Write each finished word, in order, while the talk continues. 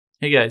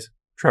Hey guys,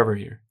 Trevor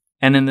here.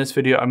 And in this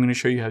video, I'm going to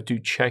show you how to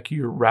check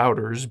your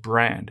router's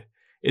brand.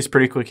 It's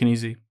pretty quick and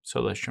easy, so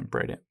let's jump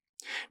right in.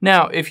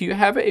 Now, if you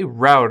have a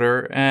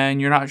router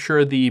and you're not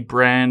sure the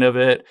brand of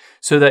it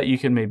so that you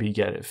can maybe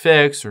get it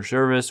fixed or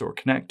serviced or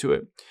connect to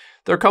it,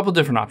 there are a couple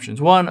different options.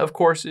 One, of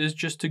course, is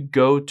just to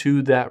go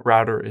to that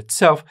router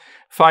itself,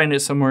 find it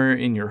somewhere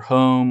in your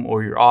home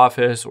or your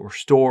office or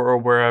store or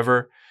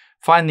wherever.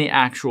 Find the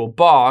actual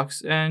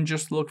box and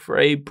just look for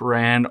a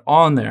brand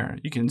on there.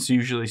 You can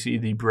usually see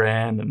the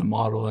brand and the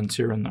model and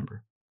serial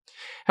number.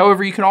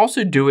 However, you can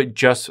also do it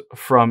just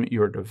from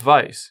your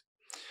device.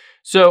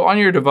 So on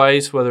your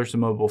device, whether it's a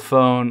mobile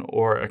phone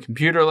or a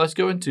computer, let's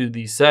go into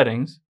the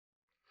settings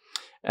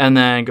and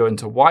then go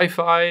into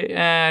Wi-Fi,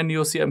 and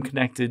you'll see I'm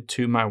connected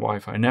to my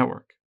Wi-Fi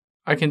network.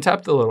 I can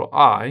tap the little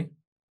I,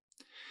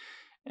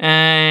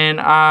 and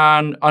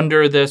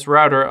under this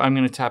router, I'm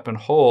going to tap and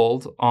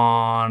hold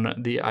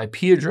on the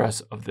IP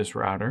address of this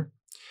router.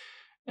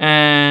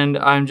 And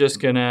I'm just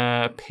going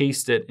to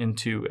paste it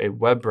into a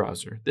web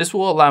browser. This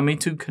will allow me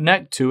to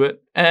connect to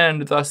it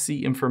and thus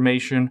see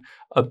information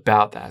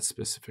about that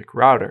specific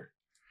router.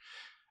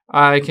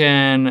 I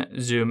can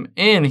zoom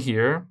in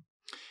here.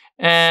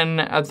 And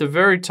at the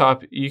very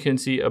top, you can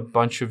see a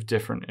bunch of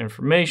different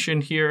information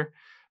here.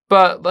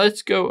 But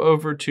let's go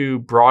over to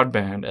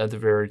broadband at the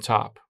very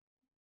top.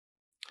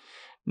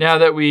 Now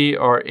that we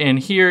are in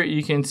here,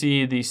 you can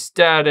see the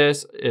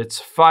status, it's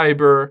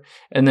fiber,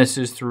 and this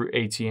is through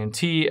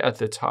AT&T at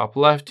the top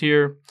left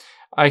here.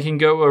 I can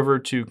go over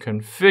to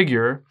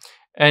configure,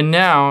 and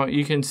now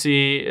you can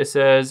see it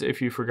says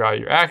if you forgot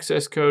your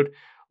access code,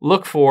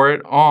 look for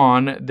it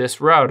on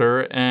this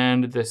router,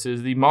 and this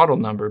is the model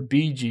number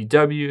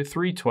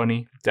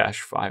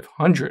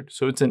BGW320-500.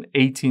 So it's an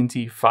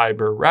AT&T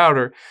fiber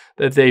router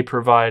that they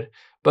provide.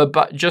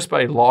 But just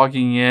by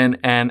logging in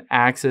and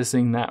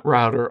accessing that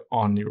router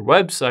on your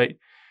website,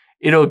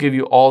 it'll give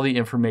you all the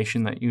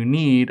information that you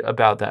need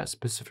about that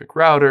specific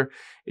router.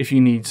 If you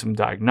need some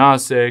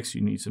diagnostics, you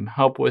need some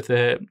help with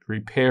it,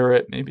 repair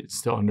it, maybe it's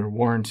still under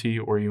warranty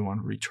or you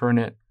want to return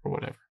it or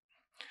whatever.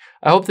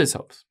 I hope this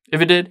helps.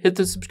 If it did, hit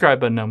the subscribe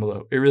button down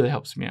below. It really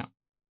helps me out.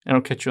 And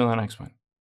I'll catch you on the next one.